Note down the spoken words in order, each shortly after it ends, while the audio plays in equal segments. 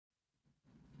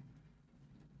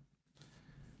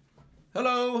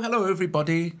Hello, hello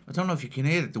everybody. I don't know if you can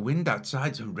hear it. The wind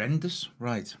outside's horrendous.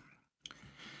 Right.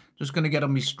 Just going to get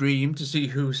on my stream to see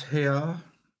who's here.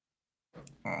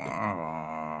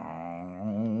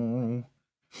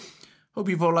 Hope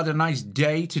you've all had a nice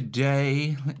day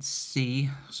today. Let's see.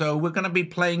 So we're going to be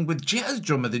playing with Jazz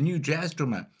Drummer, the new Jazz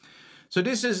Drummer. So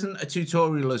this isn't a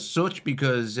tutorial as such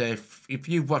because if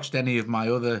you've watched any of my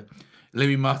other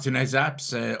Louis Martinez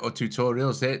apps or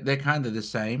tutorials, they're kind of the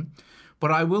same.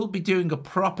 But I will be doing a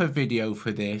proper video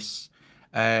for this.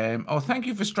 Oh, thank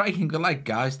you for striking the like,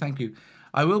 guys. Thank you.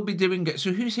 I will be doing it.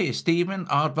 So who's here? Stephen,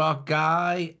 Aardvark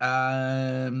Guy.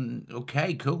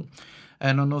 Okay, cool.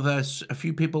 And a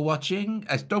few people watching.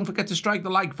 Don't forget to strike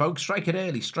the like, folks. Strike it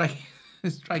early. Strike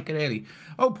it early.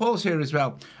 Oh, Paul's here as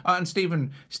well. And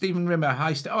Stephen Rimmer.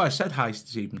 Hi. Oh, I said hi,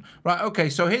 Stephen. Right. Okay.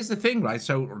 So here's the thing, right?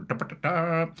 So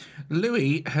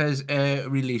Louis has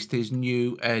released his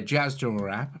new Jazz Drummer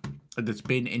app that's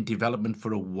been in development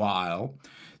for a while.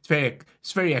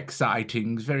 It's very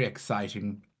exciting. It's very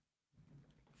exciting.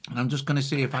 And I'm just going to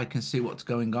see if I can see what's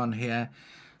going on here.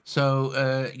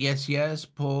 So yes,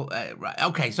 Paul. Right.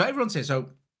 Okay. So everyone says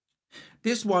so.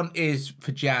 This one is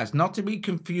for jazz, not to be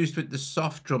confused with the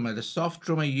soft drummer. The soft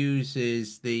drummer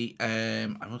uses the I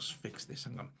must fix this.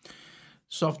 Hang on.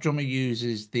 Soft drummer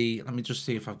uses the. Let me just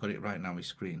see if I've got it right now on my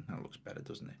screen. That looks better,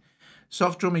 doesn't it?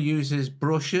 Soft drummer uses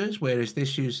brushes, whereas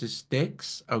this uses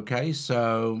sticks. Okay,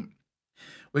 so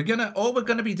all we're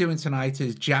gonna be doing tonight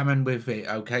is jamming with it.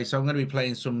 Okay, so I'm gonna be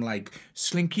playing some like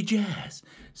slinky jazz,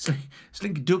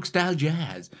 slinky Doug style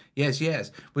jazz.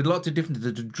 Yes, with lots of different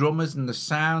the drummers and the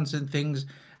sounds and things.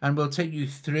 And we'll take you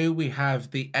through. We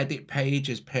have the edit page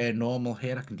as per normal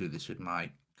here. I can do this with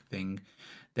my thing.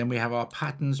 Then we have our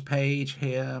patterns page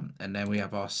here, and then we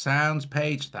have our sounds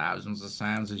page. Thousands of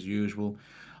sounds as usual.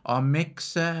 Our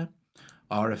mixer,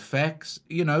 our effects.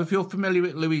 You know, if you're familiar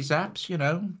with Louis' apps, you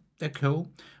know, they're cool.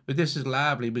 But this is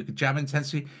lovely. We could jam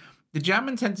intensity. The jam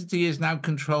intensity is now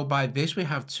controlled by this. We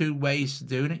have two ways to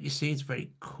doing it. You see, it's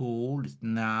very cool. It's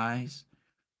nice.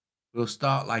 We'll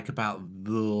start like about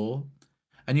there.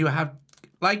 And you have,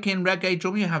 like in reggae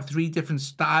drum, you have three different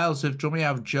styles of drummer. You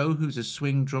have Joe, who's a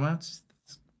swing drummer.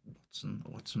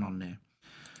 What's on there?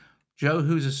 Joe,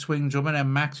 who's a swing drummer,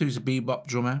 and Max, who's a bebop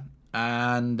drummer.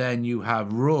 And then you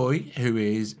have Roy, who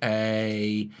is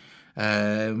a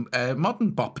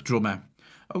modern bop drummer.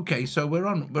 Okay, so we're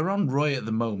on Roy at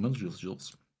the moment.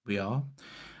 We are,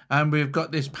 and we've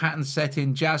got this pattern set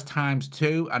in Jazz Times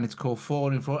 2, and it's called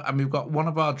 4-in-4. And we've got one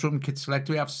of our drum kits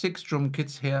selected. We have 6 drum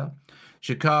kits here: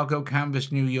 Chicago, Canvas,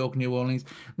 New York, New Orleans.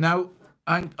 Now,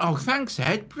 oh, thanks,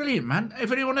 Ed. Brilliant, man.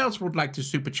 If anyone else would like to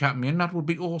super chat me in, that would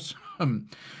be awesome.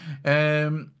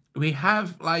 We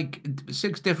have like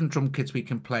 6 different drum kits we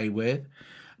can play with.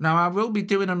 Now, I will be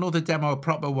doing another demo, a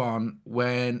proper one,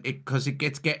 because it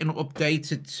gets getting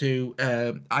updated to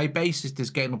iBassist is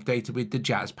getting updated with the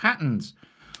jazz patterns.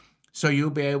 So you'll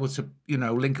be able to, you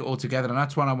know, link it all together. And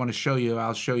that's what I want to show you.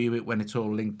 I'll show you it when it's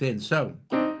all linked in. So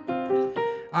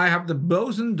I have the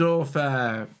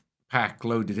Bosendorf pack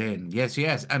loaded in.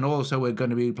 Yes. And also we're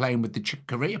going to be playing with the Chick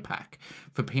Corea pack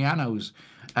for pianos.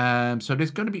 So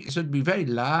it's going to be very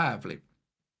lively.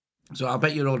 So I'll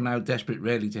bet you're all now desperate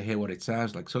really to hear what it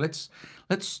sounds like. So let's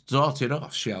start it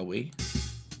off, shall we?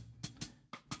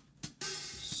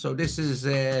 So this is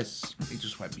let me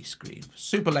just wipe my screen.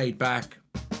 Super laid back.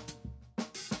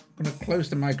 I'm going to close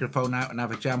the microphone out and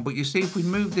have a jam. But you see, if we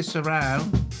move this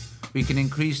around, we can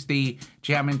increase the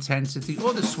jam intensity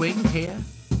or the swing here.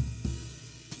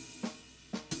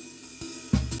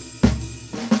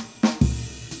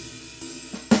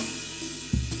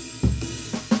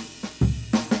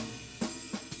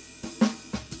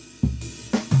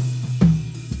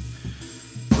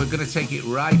 We're going to take it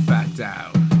right back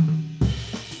down.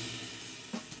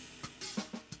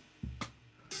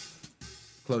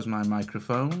 Close my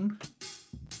microphone.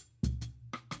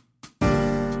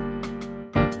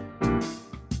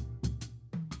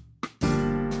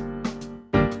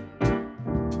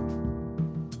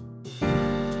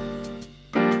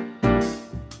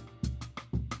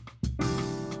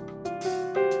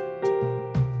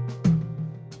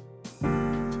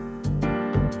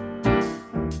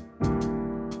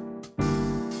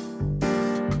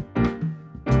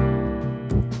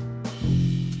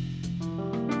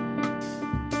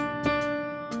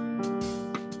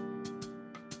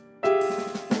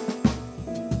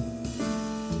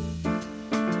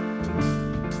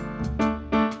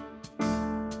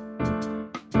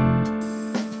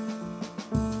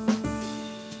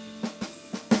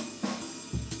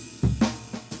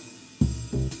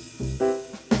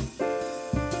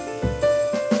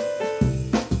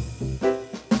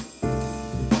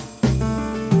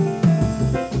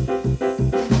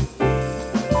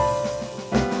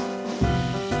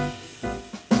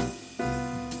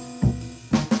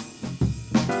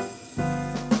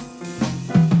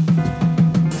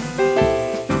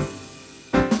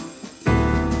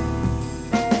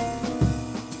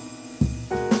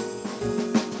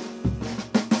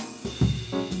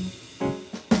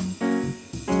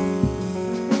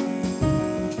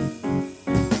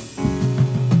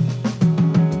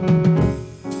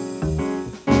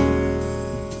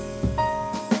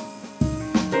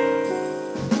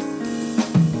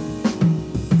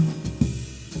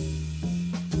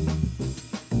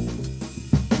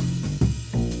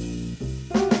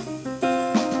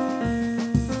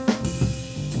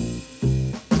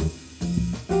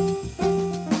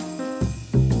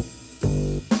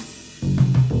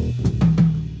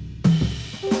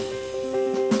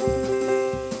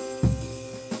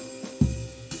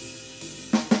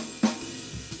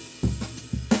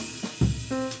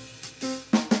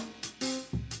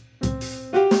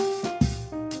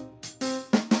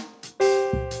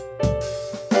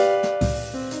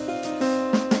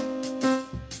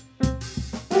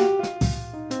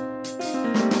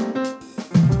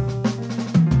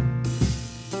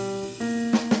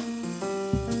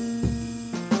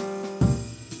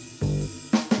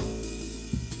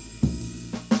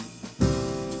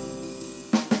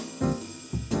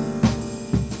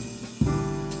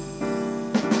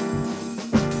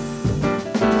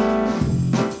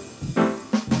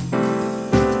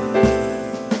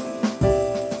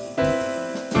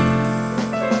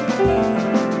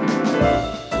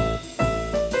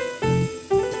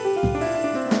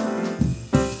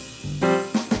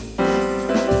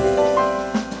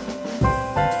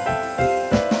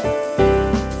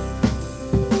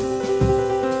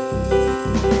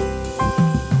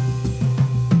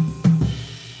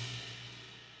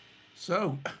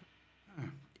 So,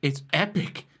 it's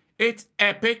epic. It's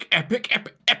epic, epic,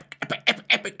 epic, epic, epic, epic,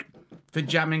 epic. For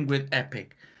jamming with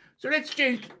epic. So let's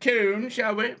change the tune,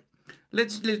 shall we?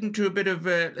 Let's listen to a bit of,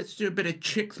 let's do a bit of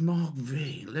Chicks Mark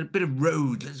V, a little bit of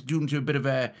Rhodes. Let's go into a bit of,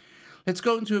 let's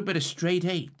go into a bit of straight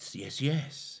eights. Yes,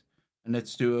 yes. And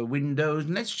let's do a Windows.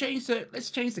 And let's change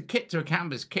the kit to a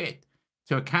Canvas kit.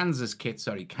 To a Kansas kit,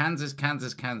 sorry. Kansas.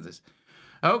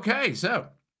 Okay, so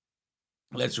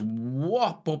let's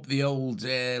whop up the old,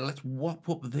 let's do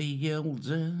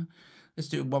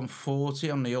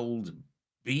 140 on the old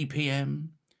BPM.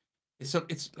 It's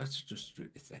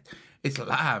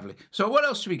lively. So what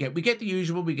else do we get? We get the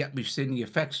usual. We've seen the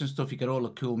effects and stuff. You get all the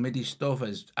cool MIDI stuff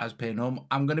as per normal.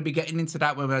 I'm going to be getting into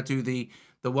that when I do the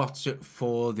what's it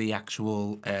for the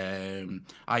actual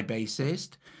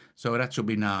iBassist. So that should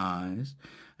be nice.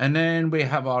 And then we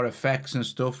have our effects and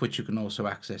stuff, which you can also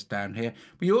access down here.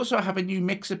 We also have a new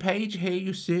mixer page here,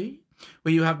 you see,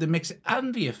 where you have the mixer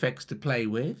and the effects to play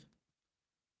with.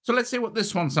 So let's see what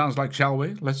this one sounds like, shall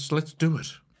we? Let's do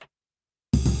it.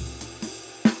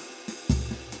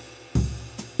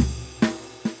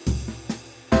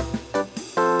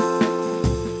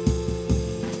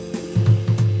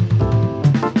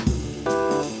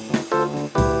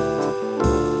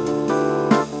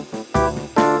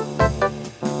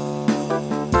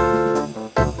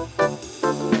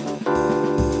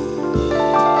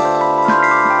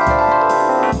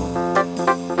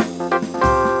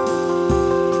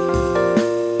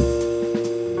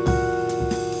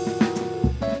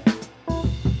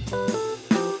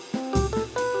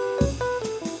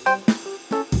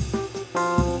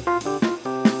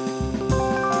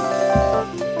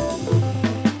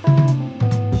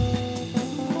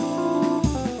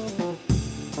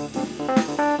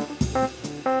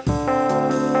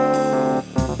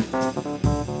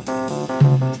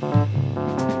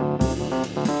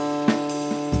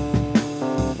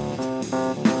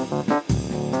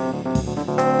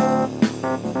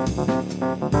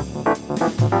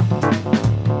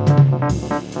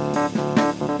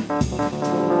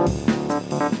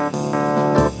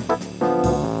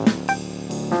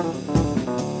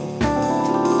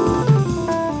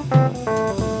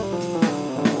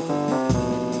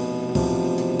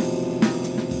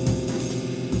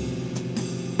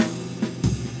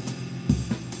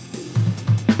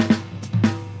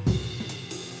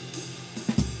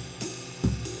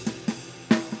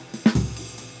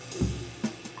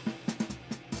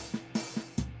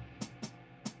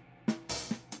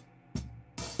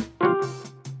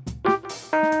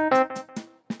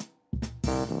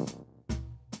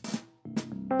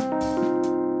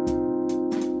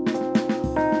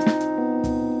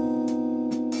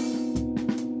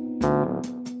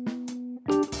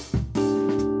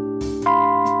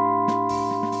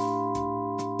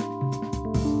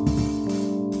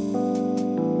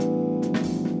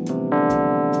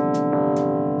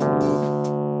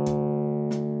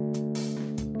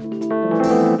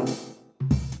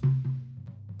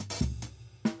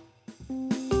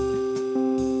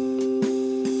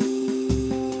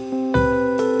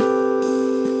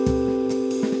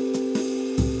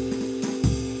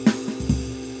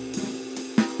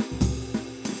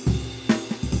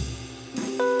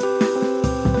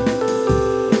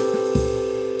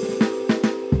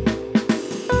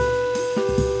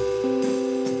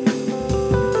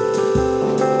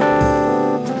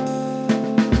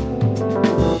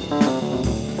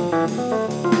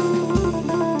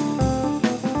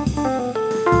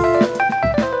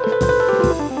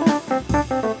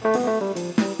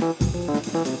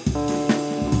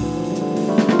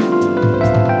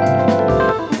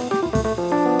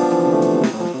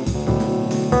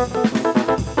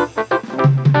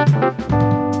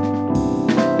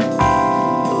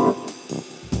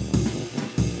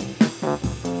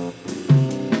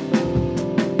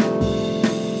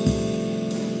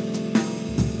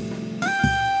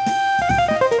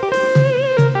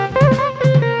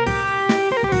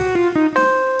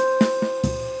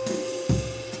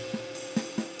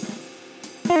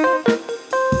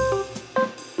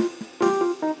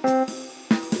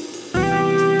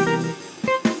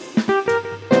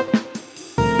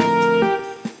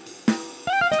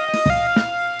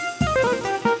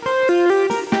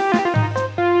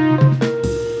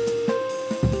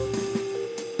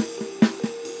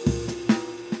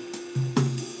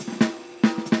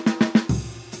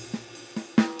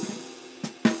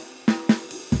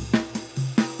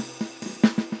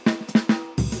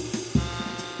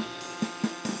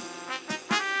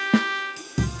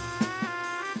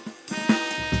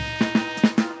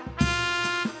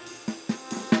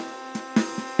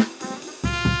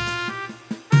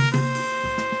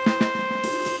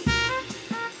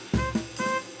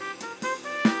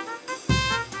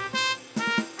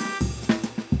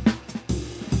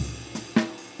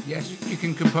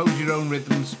 can compose your own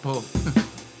rhythms, Paul.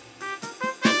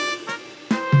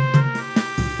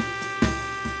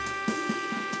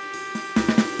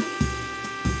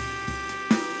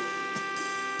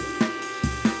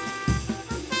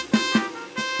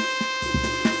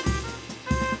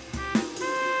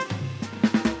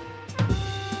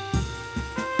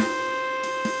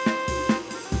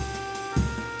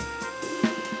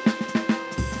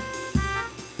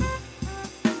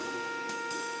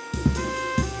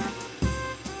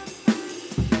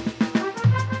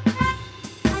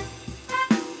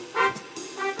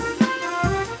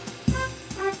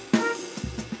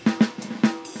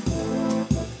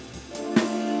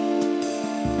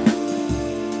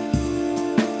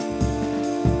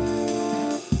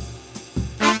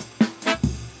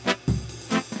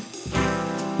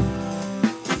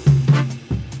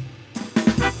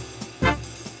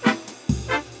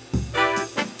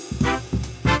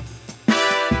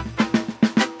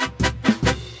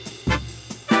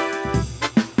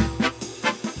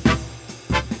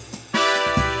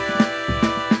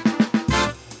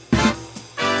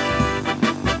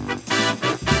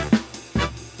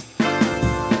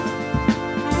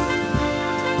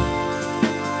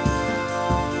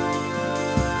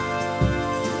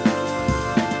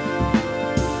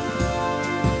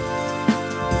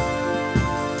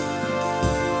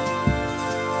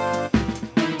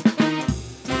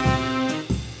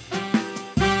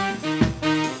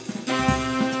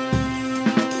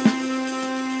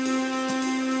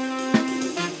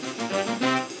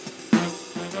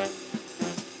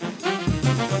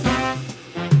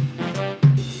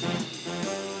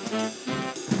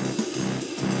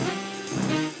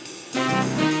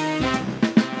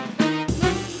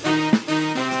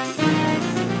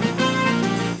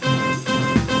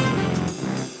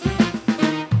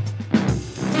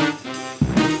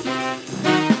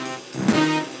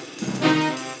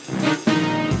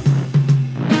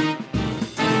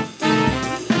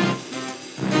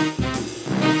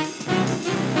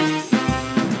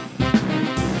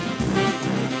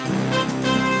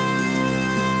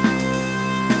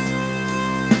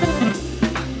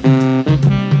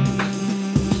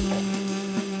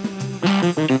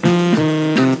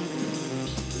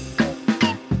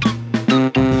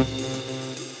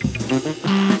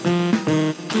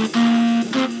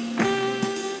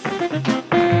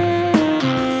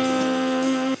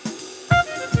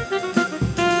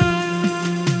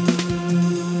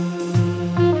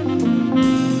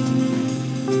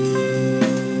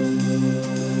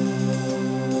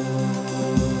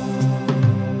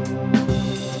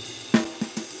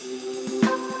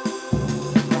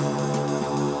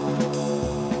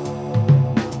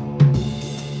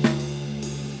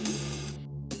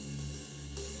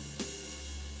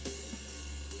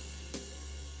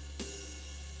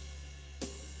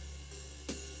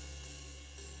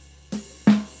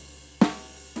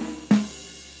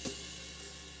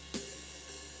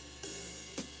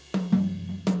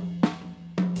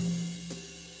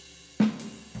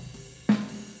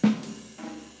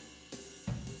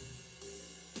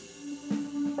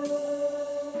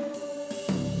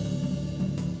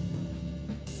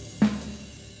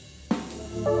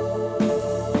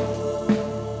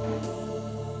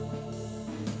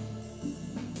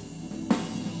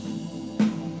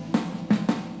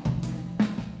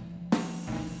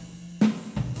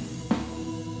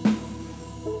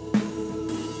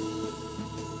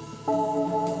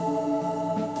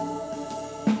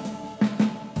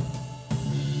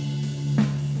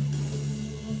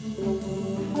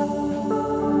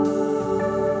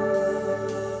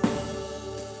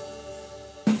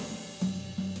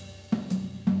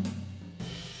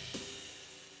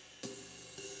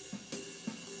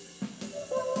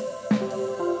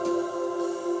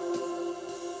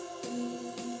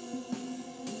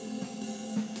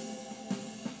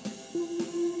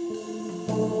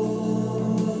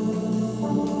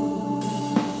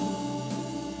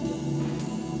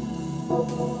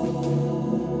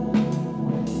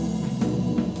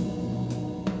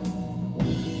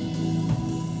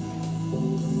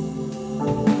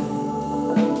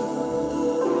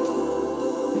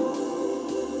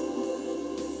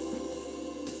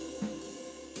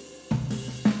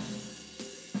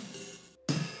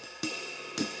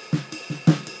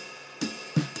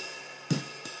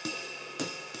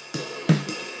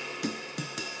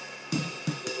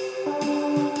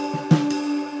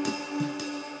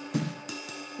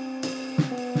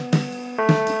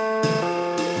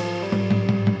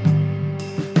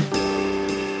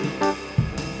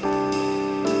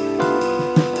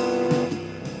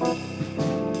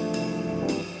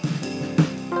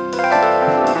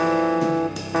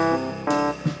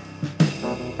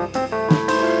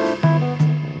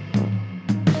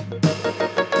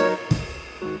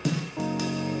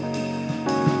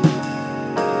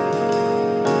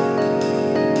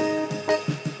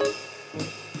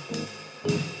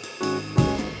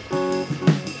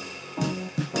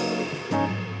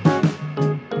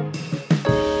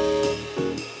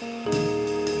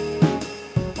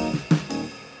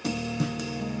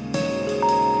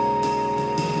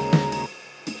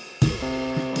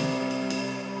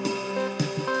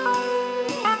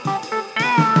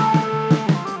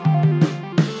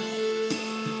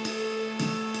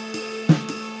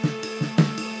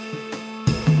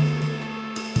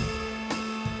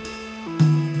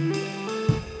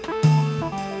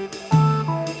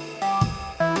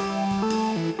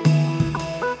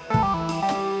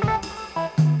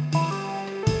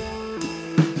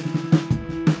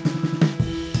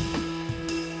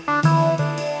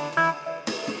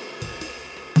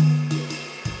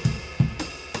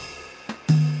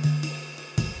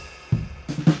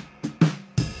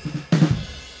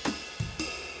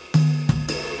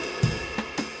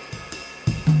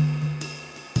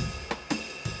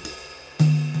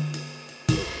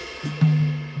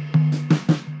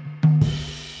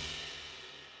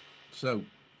 So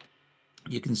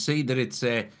you can see that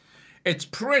it's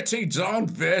pretty darn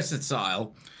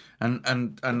versatile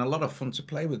and a lot of fun to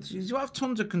play with. You have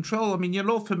tons of control. I mean, you're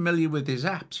all familiar with his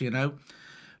apps, you know.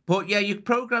 But yeah, you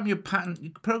program your pattern. You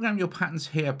can program your patterns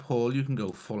here, Paul. You can go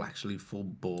full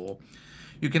bore.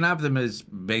 You can have them as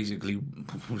basically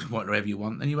whatever you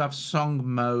want. Then you have song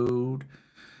mode.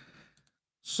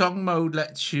 Song mode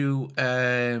lets you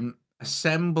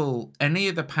assemble any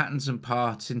of the patterns and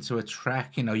parts into a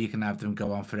track. You know, you can have them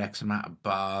go on for X amount of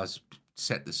bars,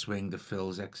 set the swing, the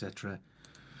fills, etc.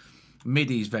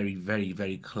 MIDI is very, very,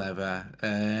 very clever.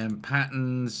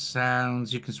 Patterns,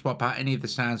 sounds, you can swap out any of the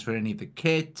sounds for any of the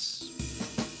kits.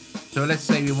 So let's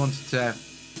say we wanted to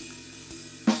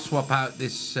swap out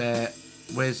this,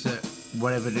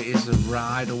 whatever it is, a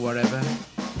ride or whatever.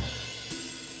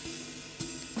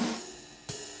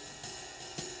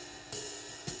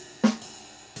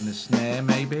 And the snare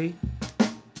maybe.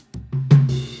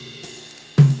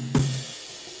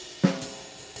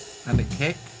 And a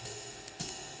kick.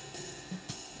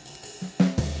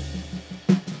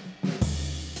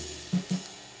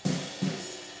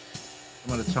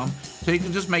 A tom. So you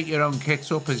can just make your own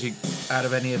kicks up as you out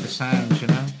of any of the sounds, you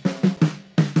know.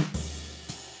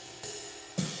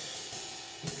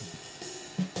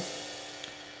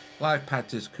 Live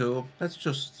pads is cool. Let's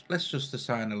just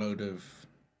assign a load of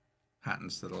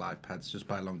patterns to the live pads just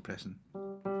by long pressing.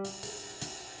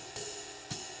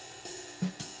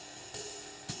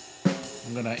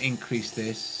 I'm gonna increase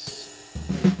this.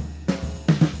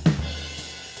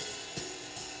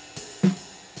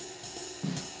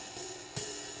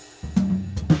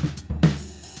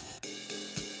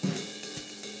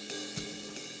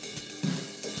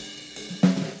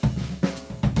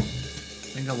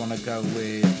 I want to go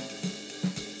with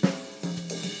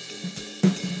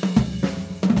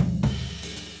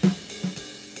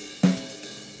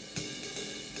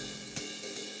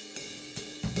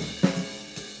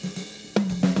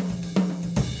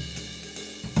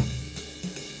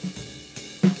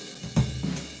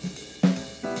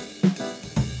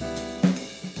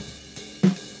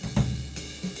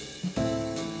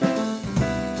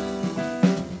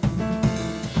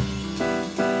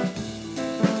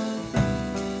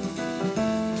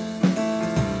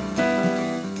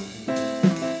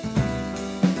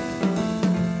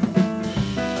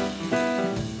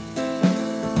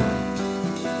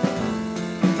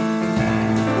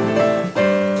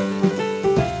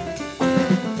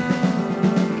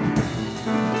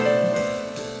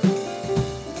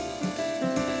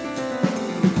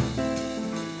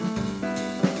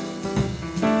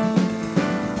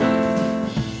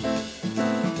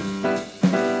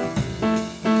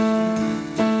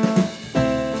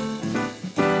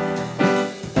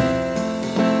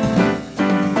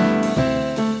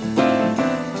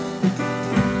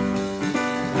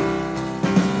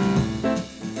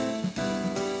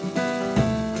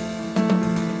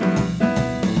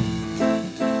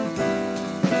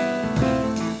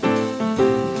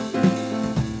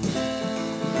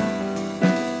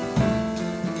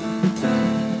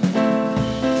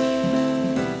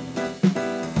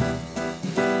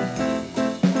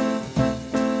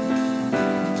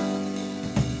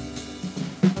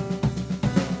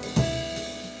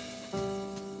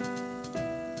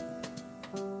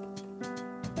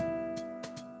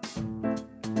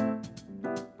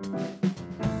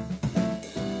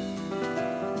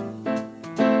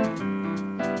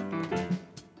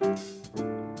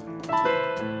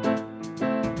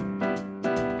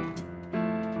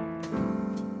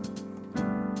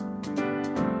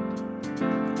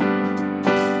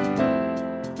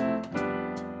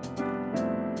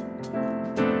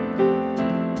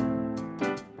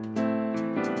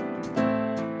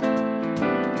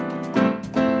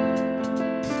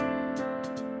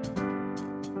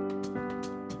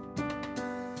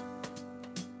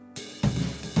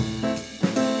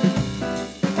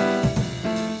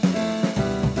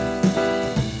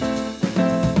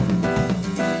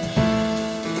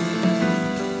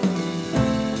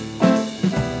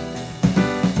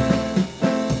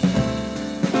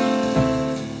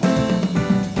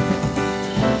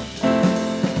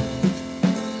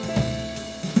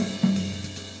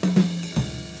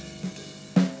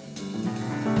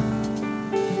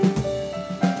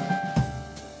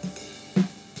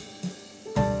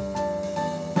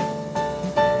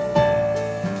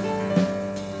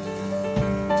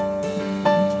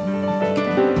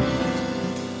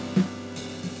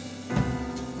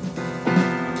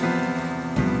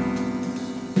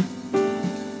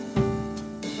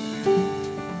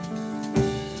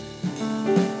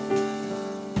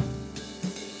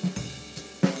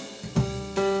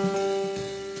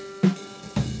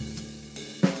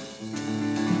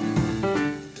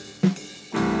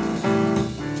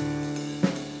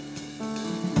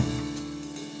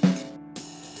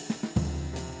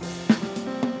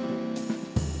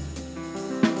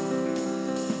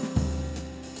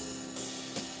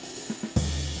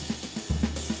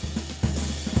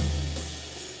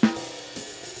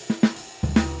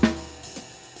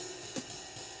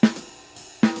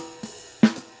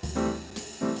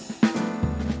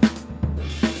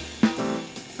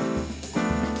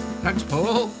Thanks,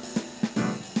 Paul.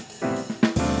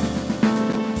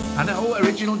 And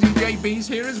original DJ B's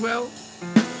here as well.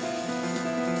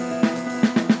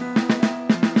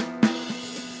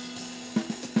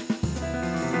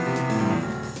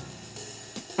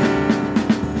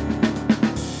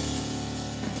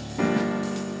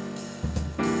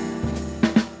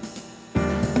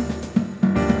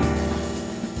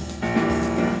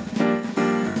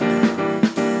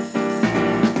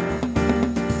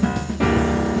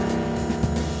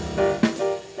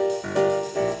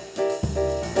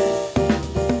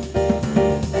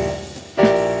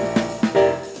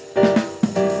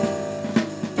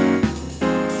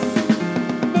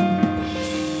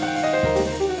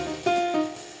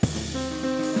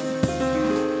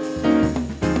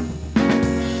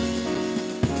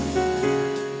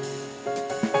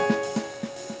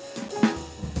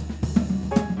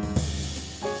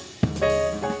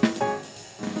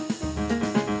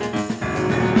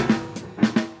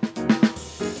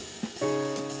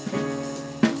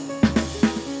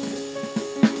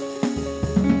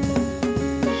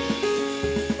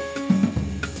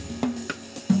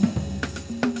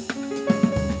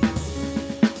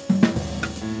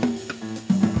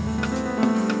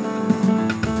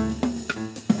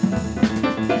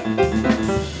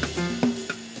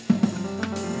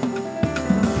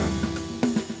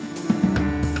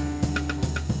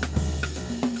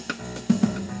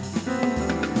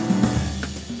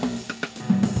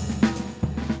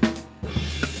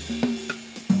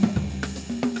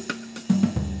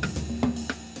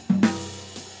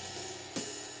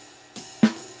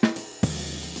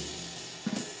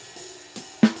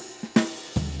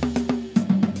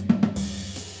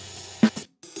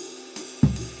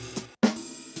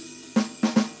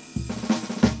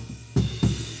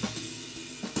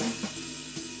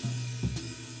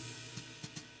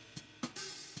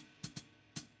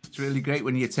 It's really great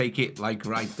when you take it like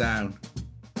right down.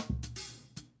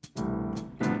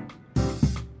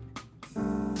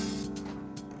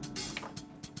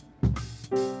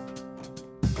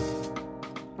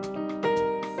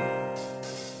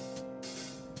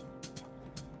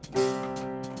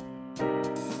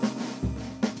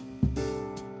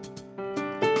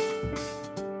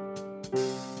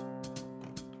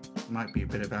 Might be a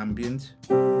bit of ambient.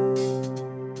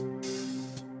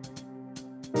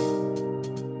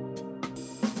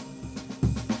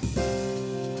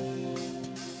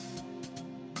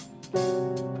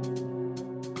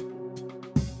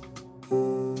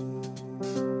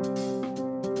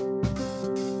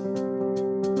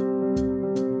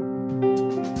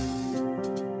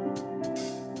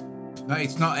 No,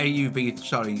 it's not AUV,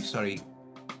 sorry.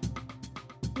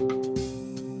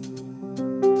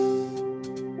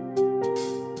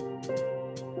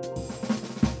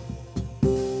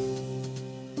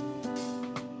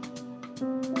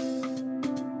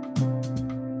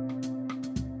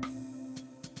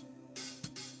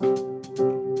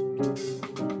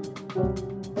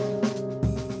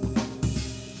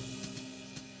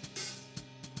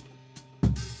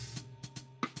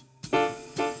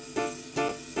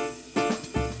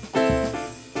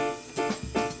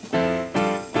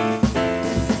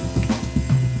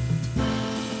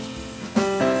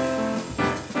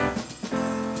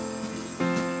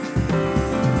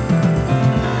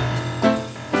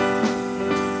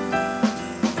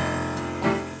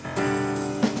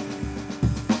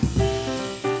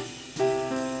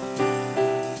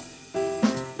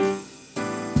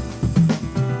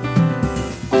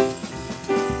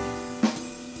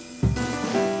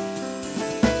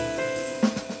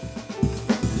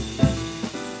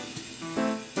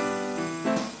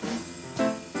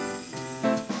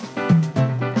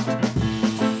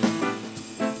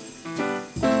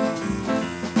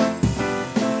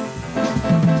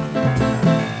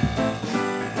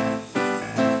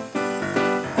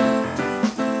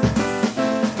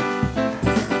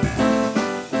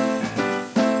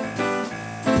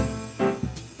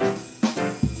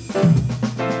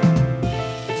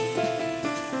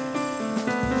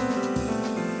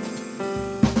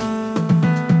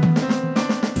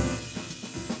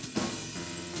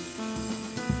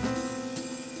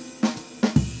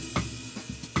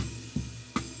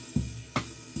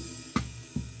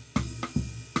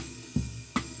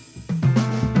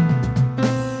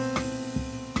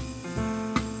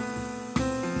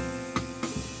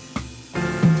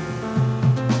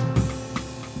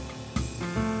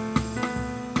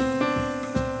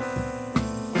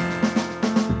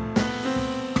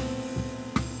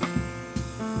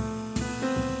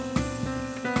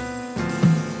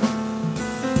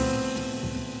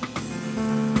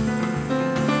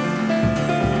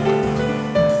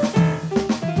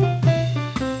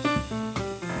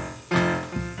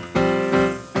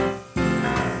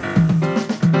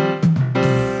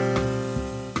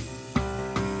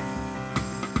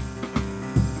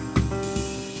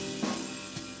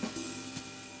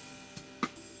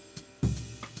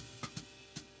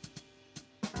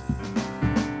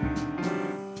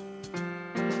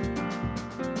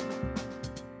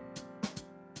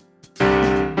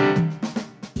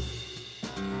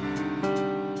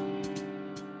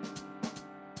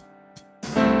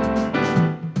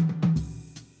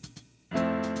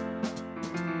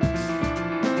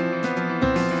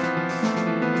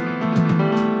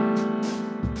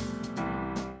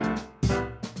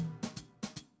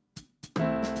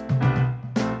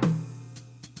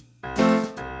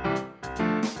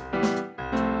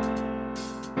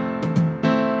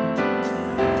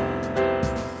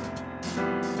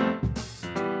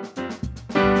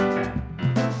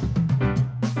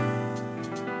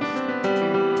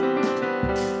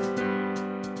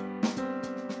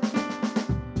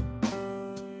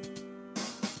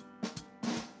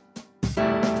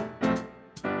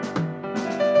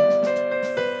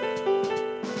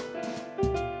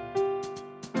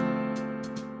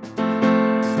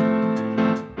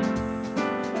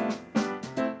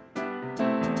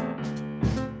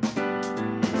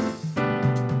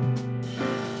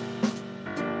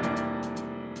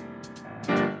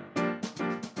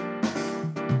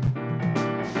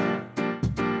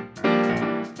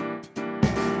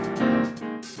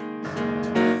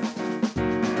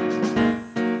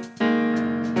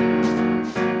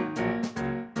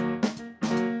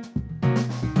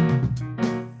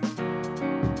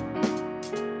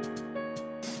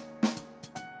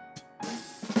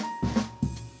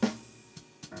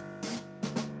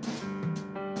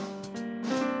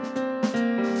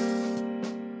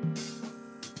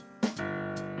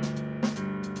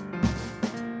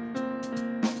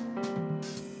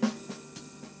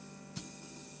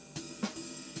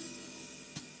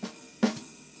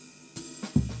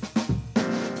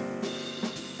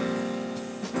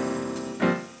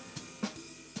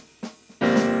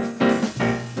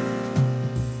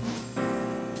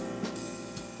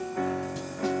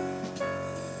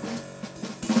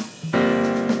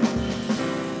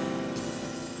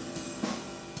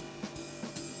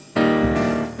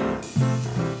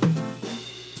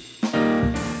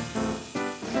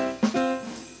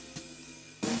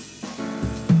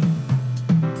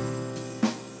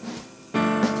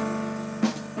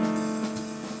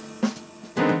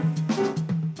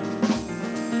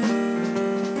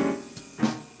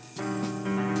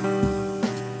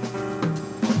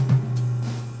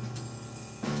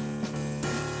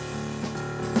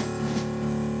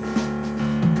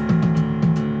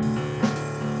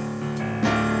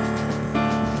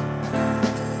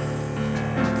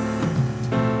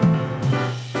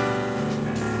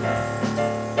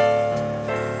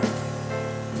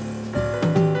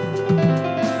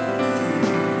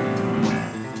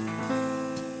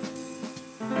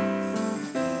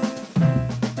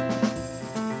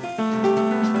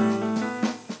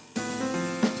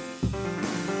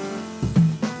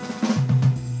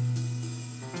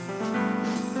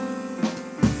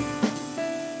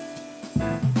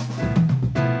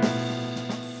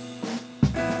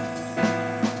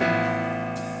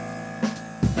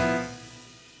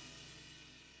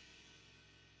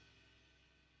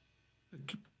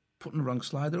 wrong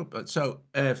slider up. So,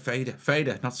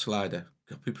 fader, not slider.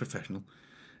 Gotta be professional.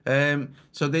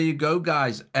 So there you go,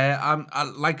 guys.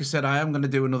 Like I said, I am going to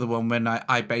do another one when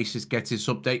iBassist gets its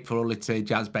update for all its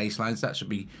jazz bass lines. That should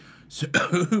be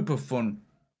super fun.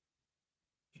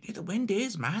 The wind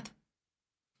is mad.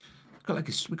 We got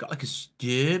like a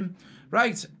storm.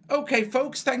 Right, okay,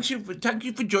 folks. Thank you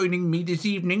for joining me this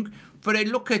evening for a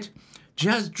look at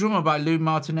Jazz Drummer by Lou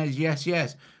Martinez. Yes,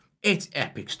 it's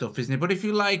epic stuff, isn't it? But if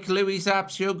you like Louis'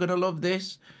 apps, you're gonna love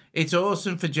this. It's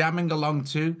awesome for jamming along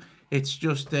too. It's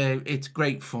just it's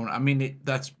great fun. I mean,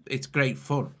 it's great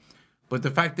fun. But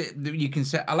the fact that you can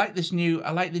set, I like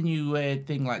the new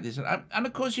thing like this, and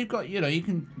of course you've got, you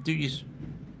can do your.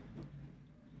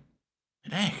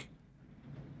 Heck.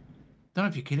 Don't know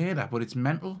if you can hear that, but it's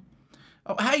mental.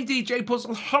 Oh, hey, DJ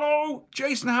Puzzle. Hello,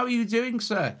 Jason. How are you doing,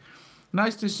 sir?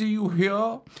 Nice to see you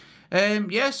here.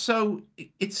 Yes, so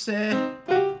it's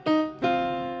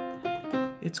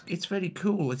very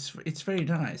cool. It's very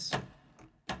nice.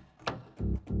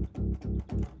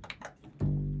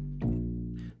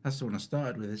 That's the one I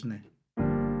started with, isn't it?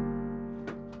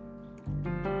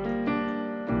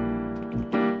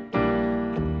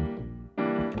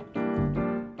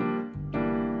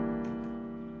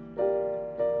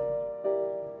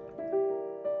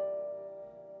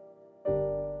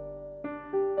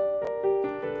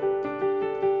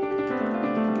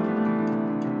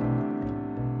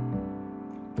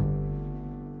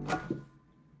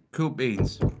 Cool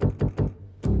beans.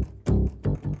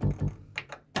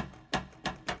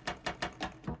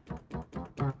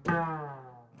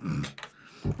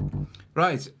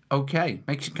 Right, okay.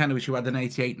 Makes you kind of wish you had an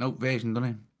 88-note version, doesn't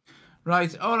it?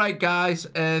 Right, all right, guys.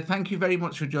 Thank you very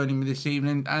much for joining me this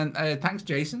evening. And thanks,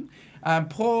 Jason.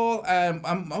 Paul,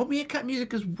 I'll be Cat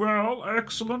Music as well.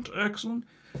 Excellent.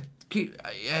 Keep,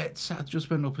 it's just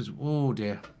went up as... Oh,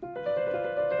 dear.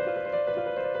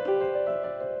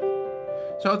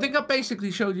 So I think I basically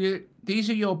showed you, these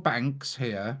are your banks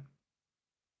here.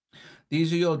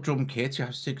 These are your drum kits. You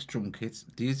have 6 drum kits.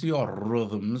 These are your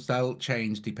rhythms. They'll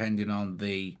change depending on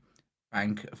the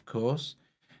bank, of course.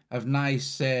 Have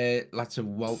nice, lots of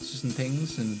waltzes and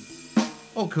things and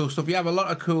all cool stuff. You have a lot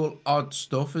of cool, odd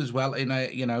stuff as well in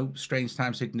strange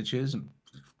time signatures and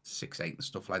 6/8 and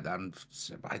stuff like that. And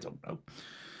I don't know.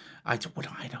 What do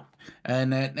I know?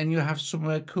 And then you have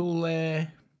some cool...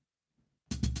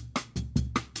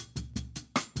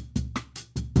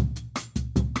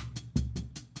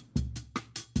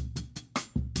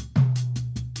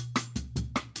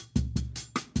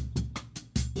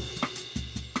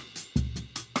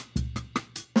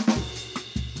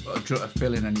 a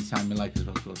fill in anytime you like as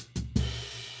well.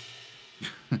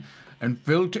 And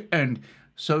fill to end.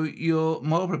 So you're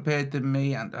more prepared than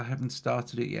me, and I haven't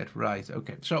started it yet. Right,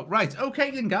 okay. So, right,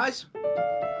 okay then, guys.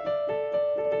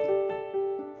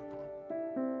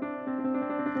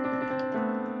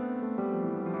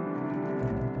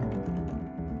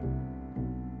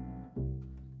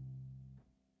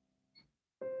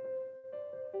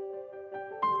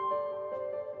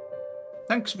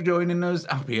 Thanks for joining us.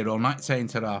 I'll be here all night saying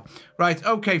ta-ra. Right,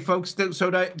 okay, folks.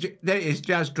 So there is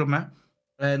Jazz Drummer.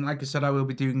 And like I said, I will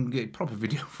be doing a proper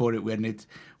video for it when it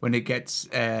gets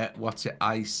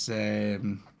iBassist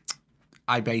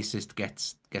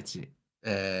gets it.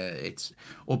 It's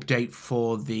update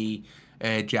for the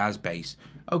jazz bass.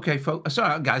 Okay, folks.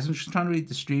 Sorry, guys. I'm just trying to read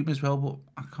the stream as well, but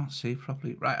I can't see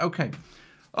properly. Right, okay.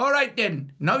 All right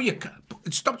then. No, you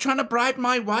can't. Stop trying to bribe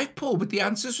my wife, Paul, with the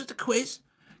answers to the quiz.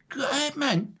 Go ahead,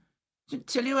 man.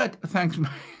 Tell you what. Thanks, man.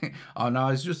 Oh, no,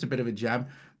 it's just a bit of a jam.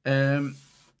 A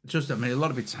lot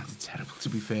of it sounded terrible, to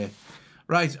be fair.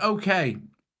 Right, okay.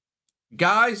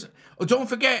 Guys, don't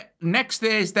forget, next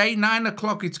Thursday, 9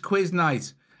 o'clock, it's quiz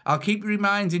night. I'll keep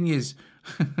reminding yous.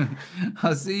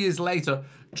 I'll see yous later.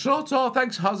 Ta-ta,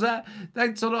 thanks, Hozza.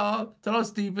 Thanks a lot. Ta-ta,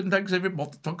 Stephen. Thanks,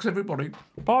 everybody.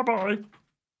 Bye-bye.